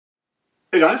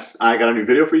Hey guys, I got a new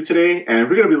video for you today, and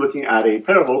we're going to be looking at a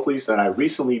pair of Oakleys that I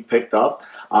recently picked up.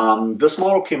 This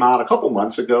model came out a couple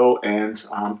months ago, and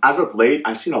as of late,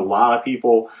 I've seen a lot of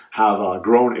people have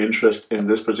grown interest in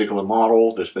this particular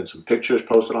model. There's been some pictures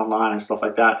posted online and stuff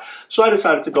like that, so I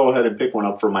decided to go ahead and pick one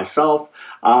up for myself.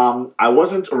 I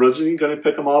wasn't originally going to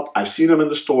pick them up. I've seen them in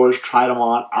the stores, tried them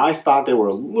on. I thought they were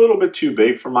a little bit too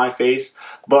big for my face,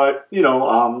 but you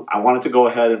know, I wanted to go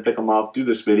ahead and pick them up, do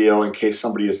this video in case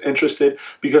somebody is interested,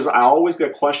 because I always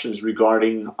get questions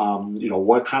regarding, you know,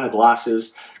 what kind of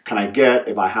glasses can I get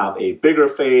if I have a bigger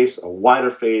face, a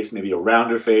wider face, maybe a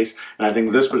rounder face. And I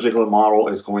think this particular model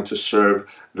is going to serve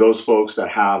those folks that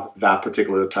have that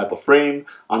particular type of frame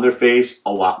on their face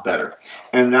a lot better.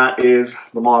 And that is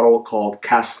the model called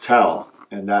Castel.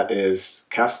 And that is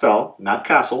Castel, not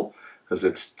Castle, because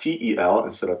it's T-E-L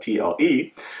instead of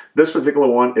T-L-E. This particular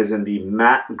one is in the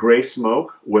matte gray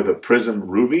smoke with a prism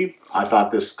ruby. I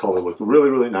thought this color looked really,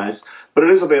 really nice, but it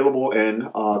is available in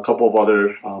a couple of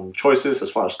other choices as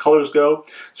far as colors go.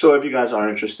 So if you guys are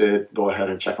interested, go ahead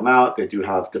and check them out. They do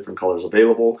have different colors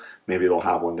available. Maybe they'll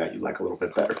have one that you like a little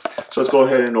bit better. So let's go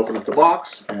ahead and open up the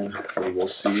box and we will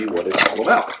see what it's all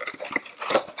about.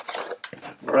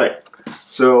 All right,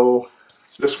 so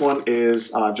this one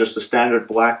is just a standard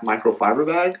black microfiber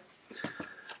bag,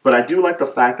 but I do like the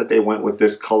fact that they went with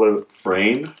this color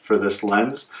frame for this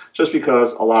lens, just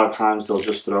because a lot of times they'll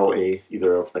just throw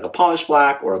either like a polished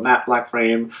black or a matte black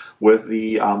frame with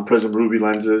the prism ruby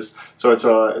lenses. So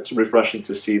it's refreshing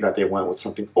to see that they went with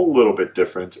something a little bit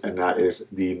different, and that is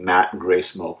the matte gray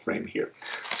smoke frame here.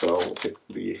 So we'll take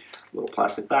the little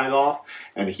plastic bag off,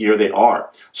 and here they are.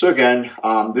 So again,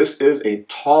 this is a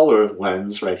taller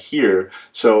lens right here,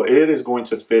 so it is going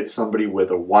to fit somebody with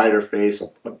a wider face,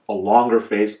 a longer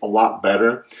face, a lot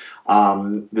better.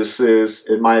 This is,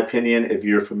 in my opinion, if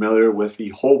you're familiar with the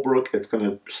Holbrook, it's going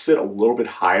to sit a little bit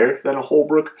higher than a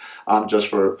Holbrook, just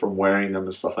from wearing them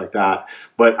and stuff like that.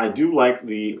 But I do like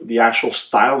the actual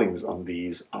stylings on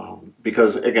these,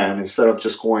 because again, instead of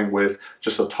just going with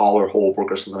just a taller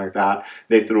Holbrook or something like that,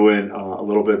 they threw in a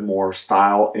little bit more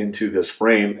style into this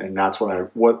frame, and that's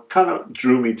what kind of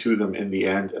drew me to them in the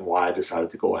end, and why I decided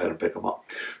to go ahead and pick them up.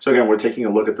 So again, we're taking a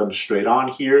look at them straight on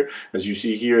here. As you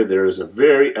see here, there is a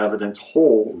very evident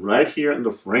hole right here in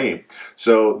the frame.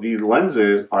 So the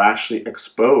lenses are actually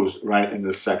exposed right in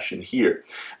this section here.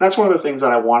 And that's one of the things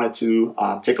that I wanted to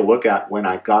take a look at when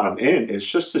I got them in, is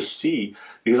just to see,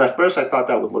 because at first I thought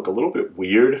that would look a little bit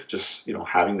weird, just, you know,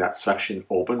 having that section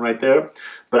open right there.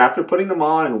 But after putting them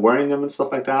on and wearing them and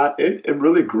stuff like that, it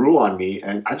really grew on me,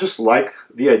 and I just like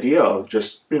the idea of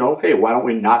just, you know, hey, why don't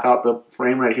we knock out the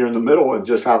frame right here in the middle and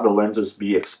just have the lenses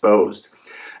be exposed.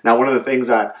 Now, one of the things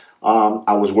that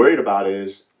I was worried about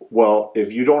is, well,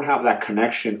 if you don't have that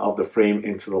connection of the frame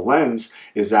into the lens,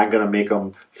 is that going to make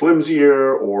them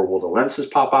flimsier, or will the lenses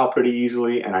pop out pretty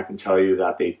easily? And I can tell you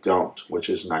that they don't, which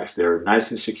is nice. They're nice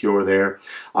and secure there.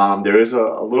 There is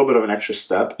a little bit of an extra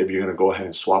step if you're going to go ahead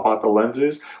and swap out the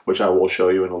lenses, which I will show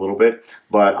you in a little bit,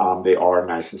 but they are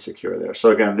nice and secure there.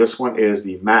 So again, this one is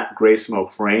the matte gray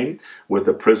smoke frame with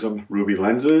the prism ruby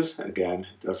lenses. Again,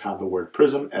 it does have the word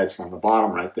prism etched on the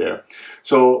bottom right there.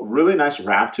 So really nice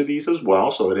wrap to these as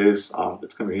well. So it's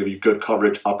going to give you good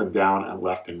coverage up and down and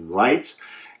left and right.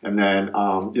 And then,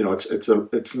 you know,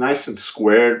 it's nice and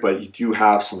squared, but you do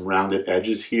have some rounded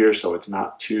edges here, so it's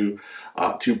not too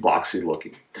boxy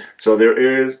looking. So there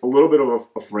is a little bit of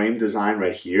a frame design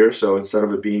right here. So instead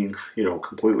of it being, you know,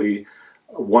 completely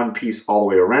one piece all the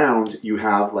way around, you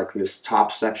have like this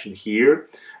top section here,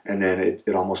 and then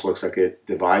it almost looks like it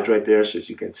divides right there. So as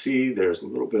you can see, there's a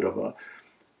little bit of a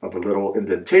little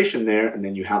indentation there, and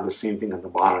then you have the same thing at the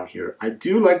bottom here. I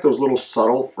do like those little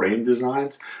subtle frame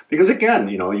designs, because again,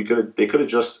 you know, they could have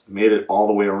just made it all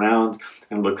the way around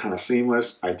and look kind of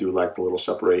seamless. I do like the little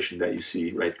separation that you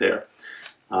see right there.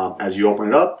 As you open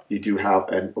it up, you do have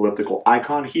an elliptical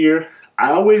icon here. I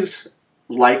always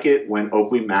like it when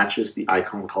Oakley matches the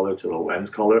icon color to the lens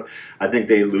color. I think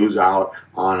they lose out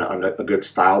on a good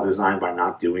style design by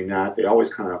not doing that. They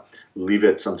always kind of leave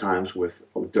it sometimes with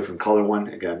a different color one.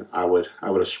 Again, I would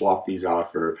have swapped these out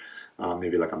for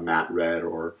maybe like a matte red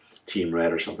or team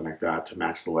red or something like that to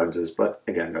match the lenses, but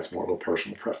again, that's more of a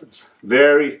personal preference.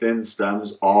 Very thin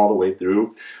stems all the way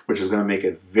through, which is going to make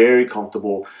it very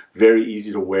comfortable, very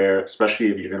easy to wear, especially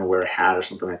if you're going to wear a hat or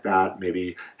something like that,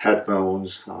 maybe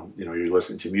headphones, you know, you're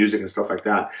listening to music and stuff like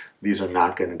that. These are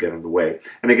not going to get in the way.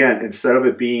 And again, instead of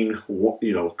it being,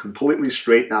 you know, completely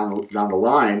straight down the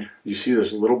line, you see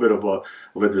there's a little bit of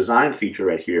a design feature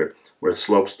right here where it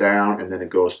slopes down and then it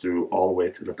goes through all the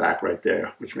way to the back right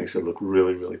there, which makes it look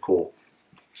really, really cool.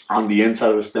 On the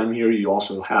inside of the stem here, you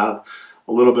also have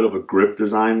a little bit of a grip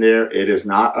design there. It is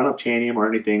not unobtainium or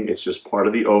anything. It's just part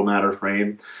of the O-Matter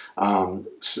frame,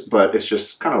 but it's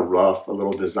just kind of rough, a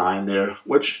little design there,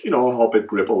 which, you know, will help it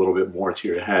grip a little bit more to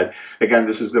your head. Again,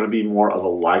 this is going to be more of a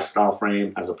lifestyle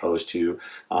frame as opposed to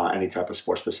any type of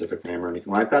sport-specific frame or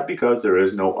anything like that, because there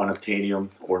is no unobtainium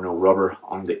or no rubber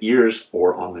on the ears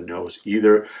or on the nose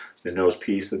either. The nose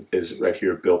piece is right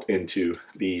here built into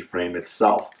the frame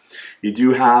itself. You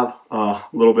do have a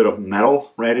little bit of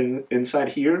metal right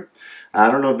inside here. I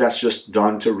don't know if that's just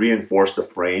done to reinforce the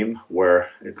frame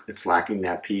where it's lacking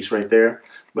that piece right there.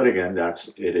 But again,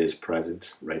 it is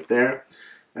present right there.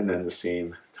 And then the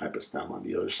same type of stem on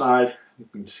the other side. You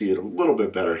can see it a little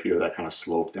bit better here, that kind of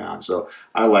slope down. So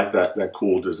I like that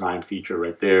cool design feature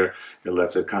right there. It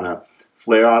lets it kind of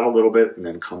flare out a little bit and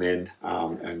then come in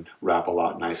and wrap a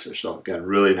lot nicer. So again,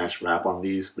 really nice wrap on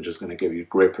these, which is going to give you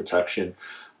great protection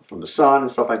from the sun and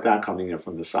stuff like that coming in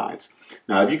from the sides.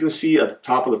 Now, if you can see at the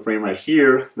top of the frame right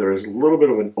here, there is a little bit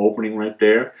of an opening right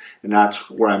there, and that's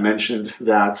where I mentioned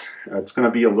that it's going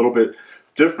to be a little bit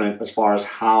different as far as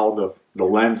how the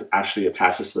lens actually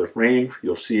attaches to the frame.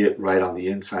 You'll see it right on the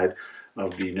inside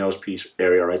of the nose piece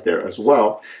area right there as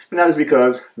well. And that is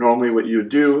because normally what you would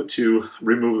do to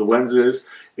remove the lenses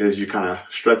is you kind of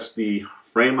stretch the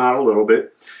frame out a little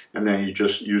bit, and then you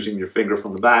just, using your finger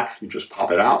from the back, you just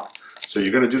pop it out. So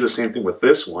you're going to do the same thing with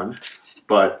this one,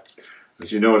 but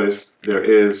as you notice, there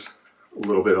is a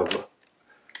little bit of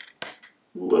a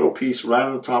little piece right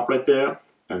on the top right there,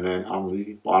 and then on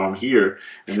the bottom here,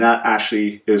 and that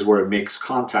actually is where it makes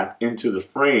contact into the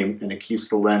frame, and it keeps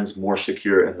the lens more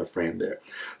secure in the frame there.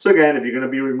 So again, if you're going to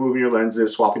be removing your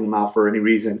lenses, swapping them out for any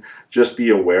reason, just be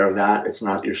aware of that. It's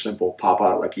not your simple pop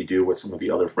out like you do with some of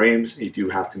the other frames. You do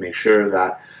have to make sure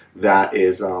that that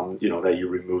is, you know, that you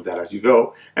remove that as you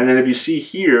go. And then if you see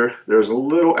here, there's a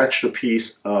little extra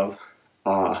piece of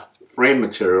frame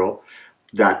material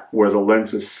where the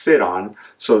lenses sit on,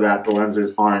 so that the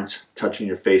lenses aren't touching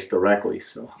your face directly.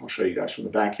 So I'll show you guys from the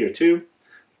back here too.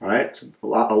 All right, it's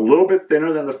a little bit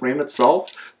thinner than the frame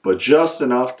itself, but just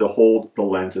enough to hold the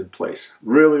lens in place.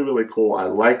 Really, really cool. I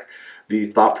like the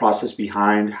thought process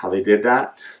behind how they did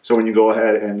that. So when you go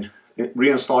ahead and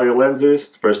reinstall your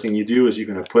lenses, the first thing you do is you're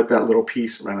going to put that little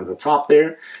piece right at the top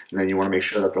there, and then you want to make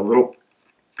sure that the little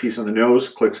piece on the nose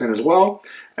clicks in as well,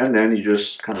 and then you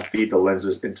just kind of feed the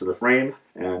lenses into the frame,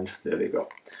 and there they go.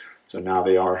 So now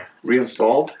they are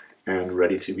reinstalled and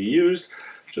ready to be used.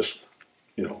 Just,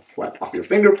 you know, wipe off your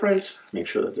fingerprints, make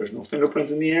sure that there's no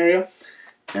fingerprints in the area,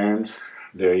 and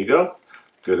there you go.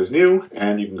 Good as new,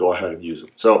 and you can go ahead and use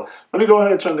them. So let me go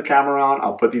ahead and turn the camera on.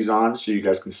 I'll put these on so you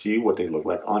guys can see what they look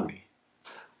like on me.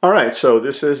 All right, so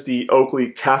this is the Oakley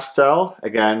Castel.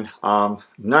 Again,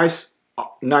 nice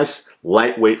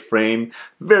lightweight frame,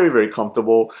 very, very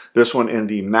comfortable. This one in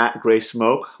the matte gray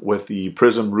smoke with the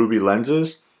prism ruby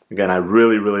lenses. Again, I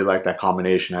really, really like that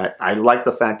combination. I like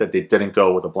the fact that they didn't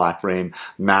go with a black frame,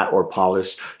 matte or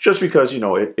polished, just because, you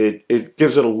know, it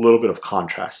gives it a little bit of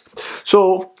contrast.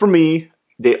 So for me,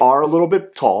 they are a little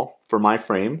bit tall for my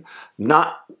frame,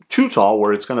 not too tall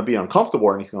where it's going to be uncomfortable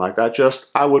or anything like that. Just,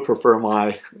 I would prefer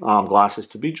my glasses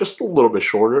to be just a little bit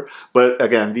shorter. But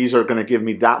again, these are going to give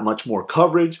me that much more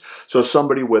coverage. So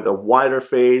somebody with a wider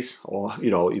face, or,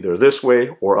 you know, either this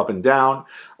way or up and down,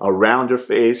 a rounder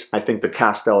face, I think the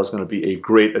Castel is going to be a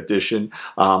great addition.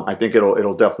 I think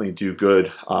it'll definitely do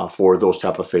good for those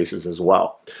type of faces as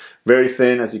well. Very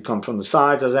thin as you come from the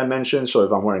sides, as I mentioned, so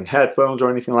if I'm wearing headphones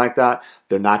or anything like that,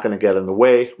 they're not going to get in the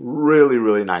way. Really,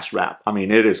 really nice wrap. I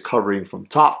mean, it is covering from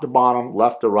top to bottom,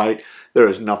 left to right. There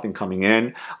is nothing coming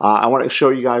in. I want to show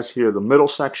you guys here the middle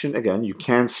section. Again, you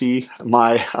can see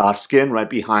my skin right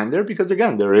behind there because,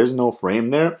 again, there is no frame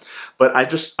there. But I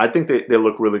think they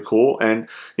look really cool. And,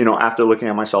 you know, after looking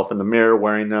at myself in the mirror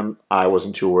wearing them, I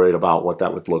wasn't too worried about what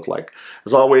that would look like.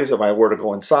 As always, if I were to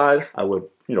go inside, I would,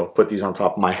 you know, put these on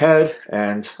top of my head,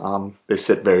 and they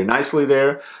sit very nicely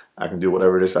there. I can do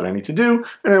whatever it is that I need to do,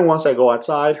 and then once I go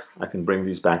outside, I can bring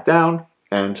these back down,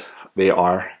 and they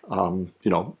are,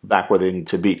 you know, back where they need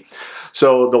to be.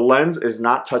 So the lens is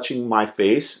not touching my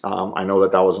face. I know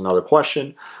that was another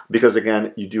question, because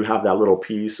again, you do have that little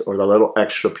piece, or the little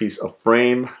extra piece of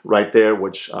frame right there,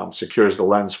 which secures the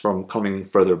lens from coming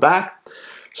further back.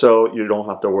 So you don't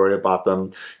have to worry about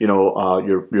them, you know,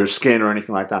 your skin or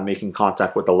anything like that making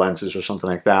contact with the lenses or something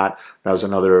like that. That was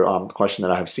another question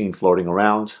that I have seen floating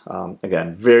around.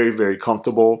 Again, very, very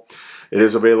comfortable. It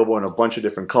is available in a bunch of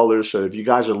different colors, so if you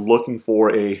guys are looking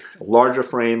for a larger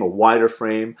frame, a wider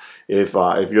frame, if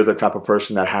you're the type of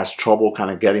person that has trouble kind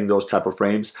of getting those type of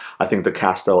frames, I think the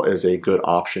Castel is a good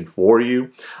option for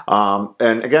you.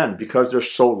 And again, because they're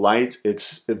so light,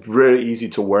 it's very easy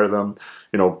to wear them,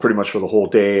 you know, pretty much for the whole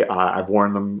day. I've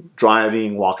worn them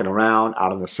driving, walking around,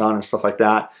 out in the sun and stuff like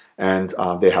that, and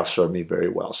they have served me very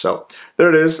well. So there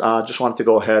it is. Just wanted to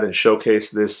go ahead and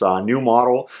showcase this new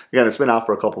model. Again, it's been out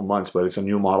for a couple months, but it's a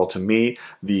new model to me,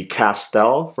 the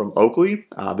Castel from Oakley.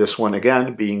 This one,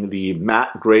 again, being the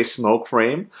matte gray smoke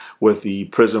frame with the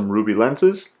prism ruby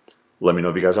lenses. Let me know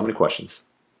if you guys have any questions.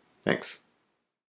 Thanks.